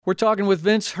We're talking with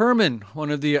Vince Herman, one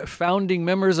of the founding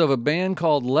members of a band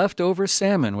called Leftover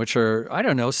Salmon, which are, I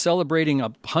don't know, celebrating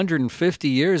 150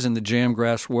 years in the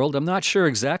jamgrass world. I'm not sure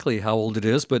exactly how old it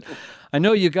is, but I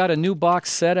know you got a new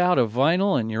box set out of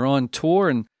vinyl and you're on tour,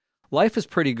 and life is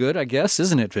pretty good, I guess,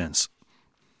 isn't it, Vince?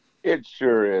 It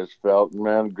sure is, Felton,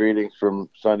 man. Greetings from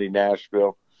sunny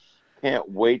Nashville.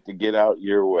 Can't wait to get out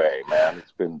your way, man.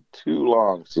 It's been too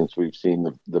long since we've seen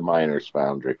the Miners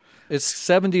Foundry. It's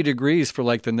 70 degrees for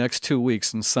like the next 2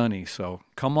 weeks and sunny, so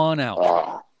come on out.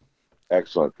 Ah,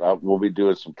 excellent. We'll be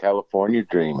doing some California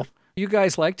dreaming. You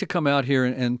guys like to come out here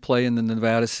and play in the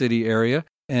Nevada City area,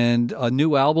 and a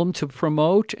new album to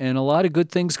promote, and a lot of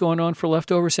good things going on for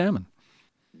Leftover Salmon.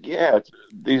 Yeah,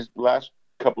 these last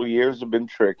couple of years have been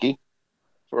tricky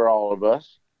for all of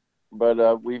us,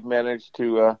 but we've managed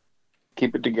to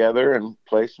keep it together and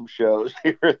play some shows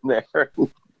here and there.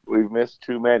 We've missed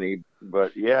too many,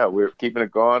 but yeah, we're keeping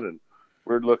it going, and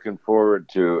we're looking forward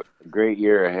to a great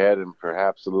year ahead and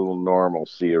perhaps a little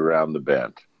normalcy around the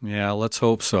bend. Yeah, let's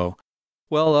hope so.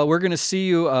 Well, we're going to see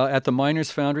you at the Miners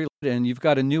Foundry, and you've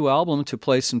got a new album to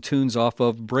play some tunes off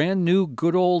of, Brand New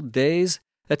Good Old Days.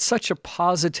 That's such a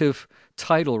positive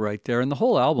title right there. And the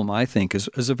whole album, I think,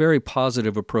 is a very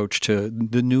positive approach to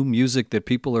the new music that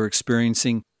people are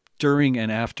experiencing during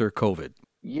and after COVID.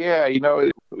 Yeah,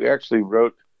 we actually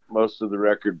wrote most of the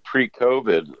record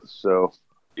pre-COVID, so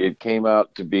it came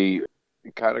out to be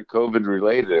kind of COVID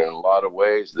related in a lot of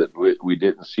ways that we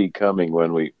didn't see coming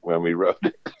when we wrote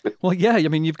it. Well, yeah, I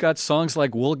mean, you've got songs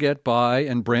like We'll Get By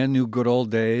and Brand New Good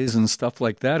Old Days and stuff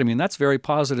like that. I mean, that's very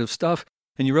positive stuff.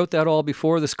 And you wrote that all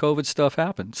before this COVID stuff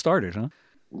started, huh?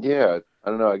 Yeah, I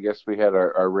don't know. I guess we had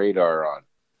our radar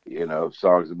on,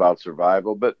 songs about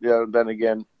survival. But then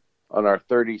again, on our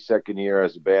 32nd year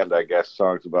as a band, I guess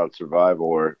songs about survival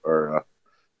are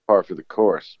par for the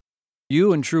course.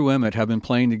 You and Drew Emmett have been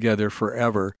playing together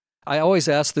forever. I always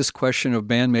ask this question of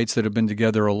bandmates that have been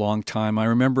together a long time. I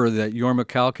remember that Jorma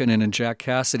Kaukonen and Jack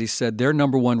Cassidy said their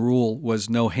number one rule was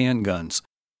no handguns.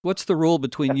 What's the rule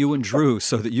between you and Drew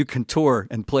so that you can tour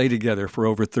and play together for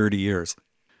over 30 years?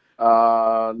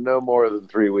 No more than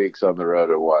 3 weeks on the road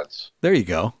at once. There you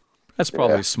go. That's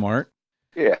probably smart.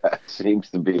 Yeah, it seems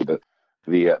to be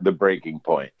the breaking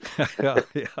point.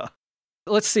 Yeah.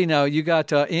 Let's see now. You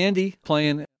got Andy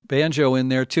playing banjo in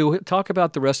there too. Talk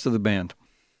about the rest of the band.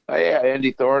 Yeah,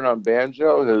 Andy Thorne on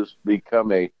banjo has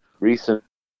become a recent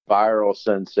viral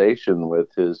sensation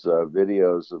with his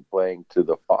videos of playing to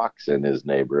the Fox in his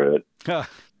neighborhood.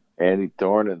 Andy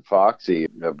Thorne and Foxy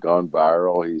have gone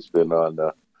viral. He's been on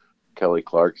the Kelly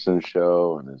Clarkson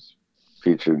show and is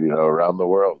featured, around the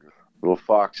world. Little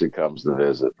Foxy comes to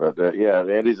visit. But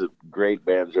Andy's a great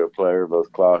banjo player,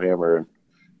 both clawhammer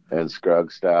and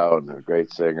Scrugstow, and a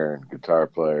great singer and guitar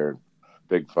player.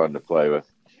 Big fun to play with.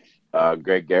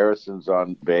 Greg Garrison's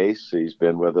on bass. He's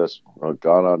been with us,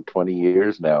 gone on 20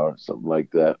 years now or something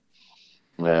like that.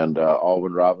 And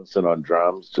Alwyn Robinson on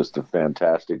drums, just a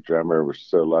fantastic drummer. We're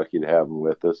so lucky to have him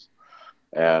with us.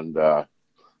 And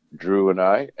Drew and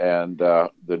I, and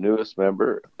the newest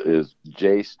member is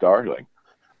Jay Starling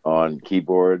on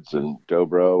keyboards and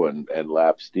dobro and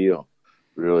lap steel.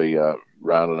 Really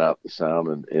rounding out the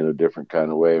sound in a different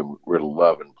kind of way. We're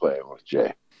loving playing with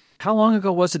Jay. How long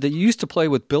ago was it that you used to play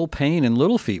with Bill Payne, and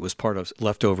Little Feat was part of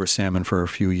Leftover Salmon for a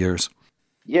few years?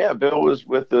 Yeah, Bill was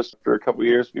with us for a couple of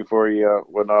years before he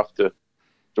went off to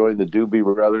join the Doobie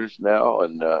Brothers now,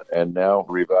 and now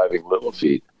reviving Little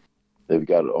Feat. They've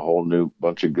got a whole new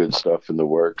bunch of good stuff in the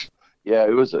works. Yeah,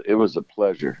 it was a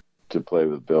pleasure to play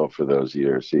with Bill for those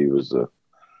years. He was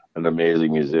an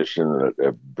amazing musician,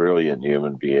 a brilliant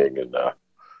human being, and a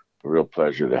real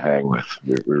pleasure to hang with.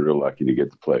 We're real lucky to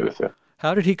get to play with him.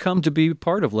 How did he come to be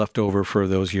part of Leftover for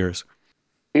those years?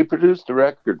 He produced a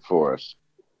record for us.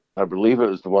 I believe it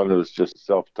was the one that was just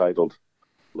self-titled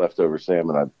Leftover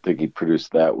Salmon. I think he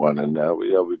produced that one, and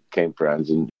we became friends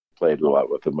and played a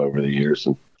lot with him over the years.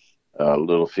 And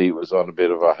Little Feat was on a bit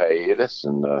of a hiatus,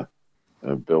 and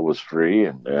Bill was free,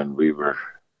 and we were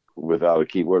without a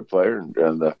keyboard player,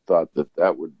 and I thought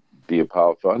that would be a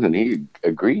pile of fun, and he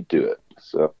agreed to it.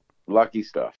 So lucky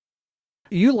stuff.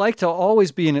 You like to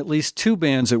always be in at least two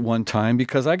bands at one time,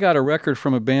 because I got a record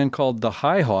from a band called the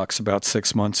High Hawks about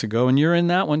 6 months ago, and you're in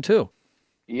that one too.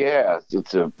 Yeah,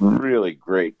 it's a really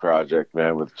great project,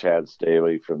 man, with Chad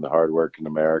Staley from the Hardworking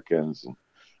Americans, and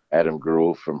Adam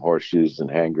Gruhl from Horseshoes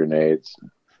and Hand Grenades, and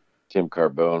Tim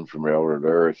Carbone from Railroad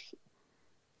Earth,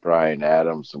 Brian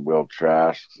Adams and Will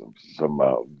Trash, some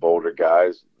Boulder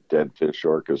guys, Dead Fish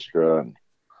Orchestra, and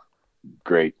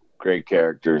great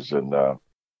characters, and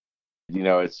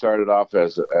It started off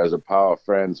as a pile of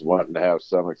friends wanting to have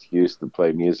some excuse to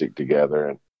play music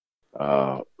together,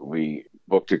 and we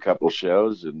booked a couple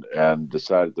shows and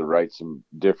decided to write some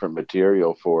different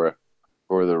material for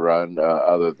the run,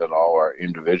 other than all our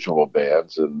individual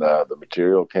bands, and the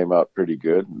material came out pretty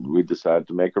good, and we decided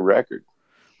to make a record.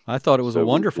 I thought it was a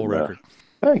wonderful record.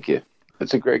 Thank you.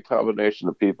 It's a great combination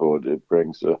of people. It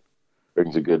brings a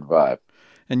good vibe.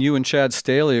 And you and Chad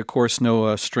Staley, of course,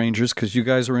 no strangers, because you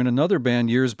guys were in another band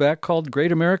years back called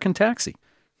Great American Taxi.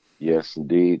 Yes,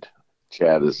 indeed.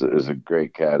 Chad is a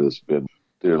great cat. Has been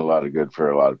doing a lot of good for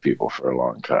a lot of people for a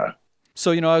long time.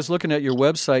 So, I was looking at your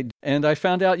website, and I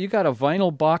found out you got a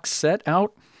vinyl box set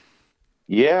out.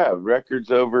 Yeah,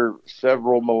 records over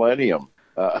several millennium.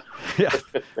 Yeah,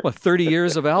 30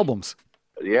 years of albums.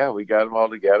 Yeah, we got them all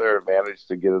together and managed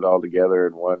to get it all together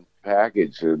in one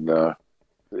package, and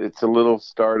it's a little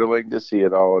startling to see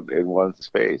it all in one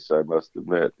space, I must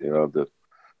admit. To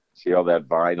see all that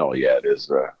vinyl yet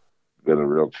has been a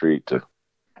real treat to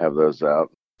have those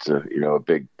out. It's a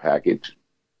big package,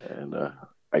 and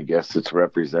I guess it's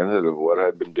representative of what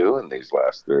I've been doing these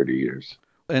last 30 years.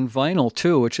 And vinyl,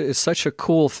 too, which is such a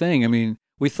cool thing. I mean,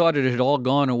 we thought it had all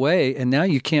gone away, and now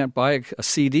you can't buy a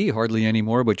CD hardly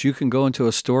anymore, but you can go into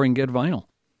a store and get vinyl.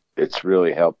 It's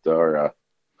really helped our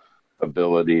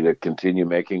ability to continue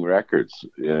making records,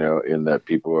 in that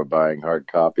people are buying hard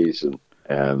copies,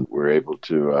 and we're able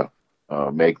to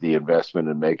make the investment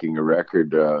in making a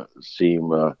record seem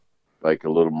like a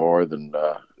little more than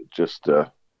just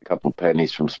a couple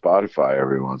pennies from Spotify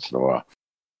every once in a while.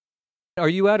 Are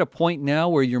you at a point now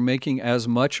where you're making as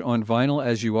much on vinyl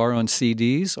as you are on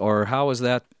CDs, or how is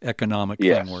that economic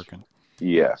thing working?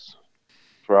 Yes,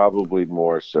 probably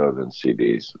more so than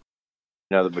CDs.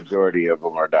 The majority of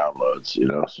them are downloads,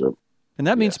 so. And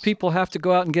that means people have to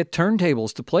go out and get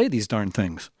turntables to play these darn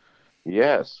things.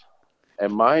 Yes.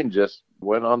 And mine just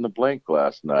went on the blink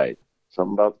last night.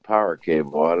 Something about the power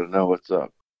cable. I don't know what's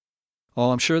up.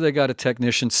 Oh, I'm sure they got a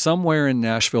technician somewhere in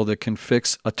Nashville that can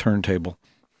fix a turntable.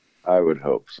 I would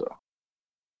hope so.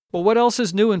 Well, what else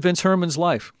is new in Vince Herman's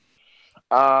life?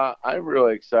 I'm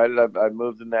really excited. I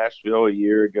moved to Nashville a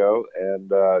year ago,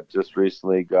 and just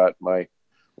recently got my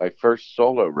first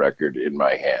solo record in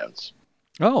my hands.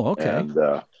 Oh, okay. And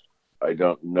I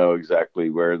don't know exactly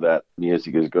where that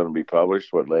music is going to be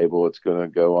published, what label it's going to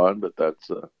go on, but that's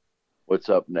what's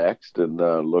up next, and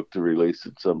look to release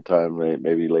it sometime,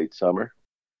 maybe late summer.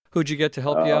 Who'd you get to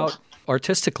help you out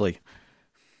artistically?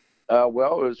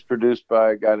 Well, it was produced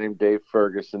by a guy named Dave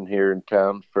Ferguson here in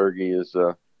town. Fergie has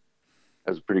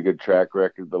a pretty good track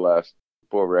record. The last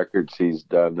 4 records he's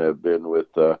done have been with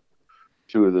 2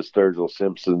 of the Sturgill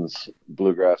Simpsons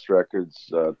bluegrass records,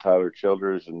 Tyler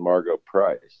Childers and Margot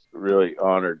Price. Really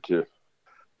honored to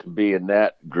be in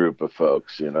that group of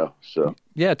folks, So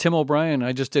yeah, Tim O'Brien.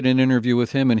 I just did an interview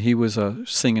with him, and he was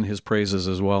singing his praises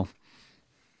as well.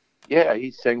 Yeah,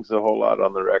 he sings a whole lot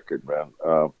on the record,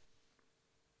 man.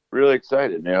 Really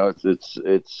excited.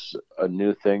 It's a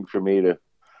new thing for me to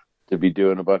be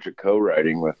doing a bunch of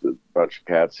co-writing with a bunch of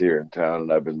cats here in town,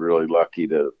 and I've been really lucky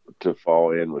to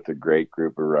fall in with a great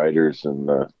group of writers, and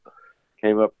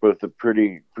came up with a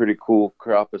pretty cool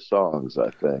crop of songs, I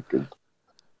think. And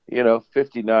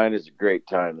 59 is a great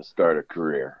time to start a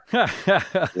career.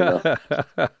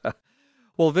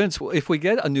 Well, Vince, if we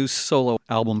get a new solo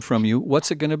album from you,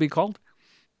 what's it going to be called?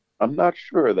 I'm not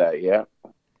sure of that yet.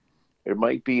 It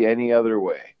might be Any Other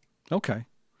Way. Okay.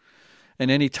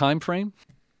 And any time frame?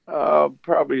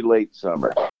 Probably late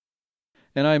summer.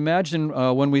 And I imagine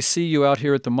when we see you out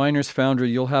here at the Miners Foundry,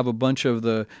 you'll have a bunch of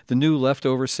the new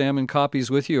leftover salmon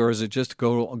copies with you, or is it just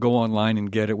go online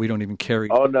and get it? We don't even carry.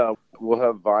 Oh, no. We'll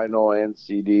have vinyl and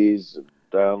CDs and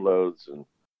downloads. And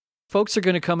folks are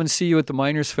going to come and see you at the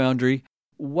Miners Foundry.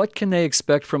 What can they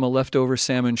expect from a Leftover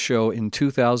Salmon show in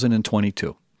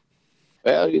 2022?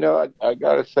 Well, I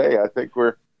got to say, I think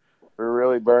we're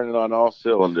really burning on all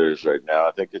cylinders right now.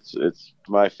 I think it's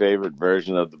my favorite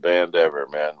version of the band ever,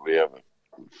 man. We have a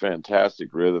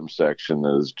fantastic rhythm section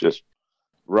that is just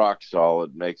rock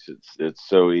solid. Makes it's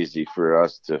so easy for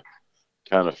us to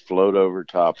kind of float over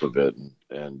top of it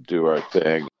and do our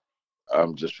thing.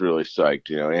 I'm just really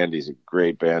psyched. Andy's a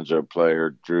great banjo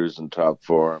player. Drew's in top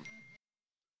form.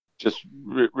 Just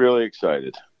really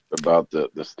excited about the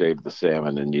state of the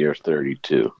salmon in year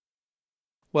 32.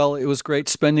 Well, it was great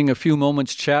spending a few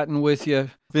moments chatting with you,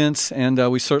 Vince,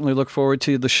 and we certainly look forward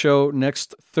to the show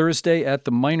next Thursday at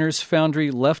the Miners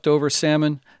Foundry, Leftover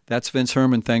Salmon. That's Vince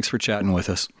Herman. Thanks for chatting with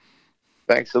us.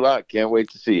 Thanks a lot. Can't wait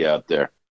to see you out there.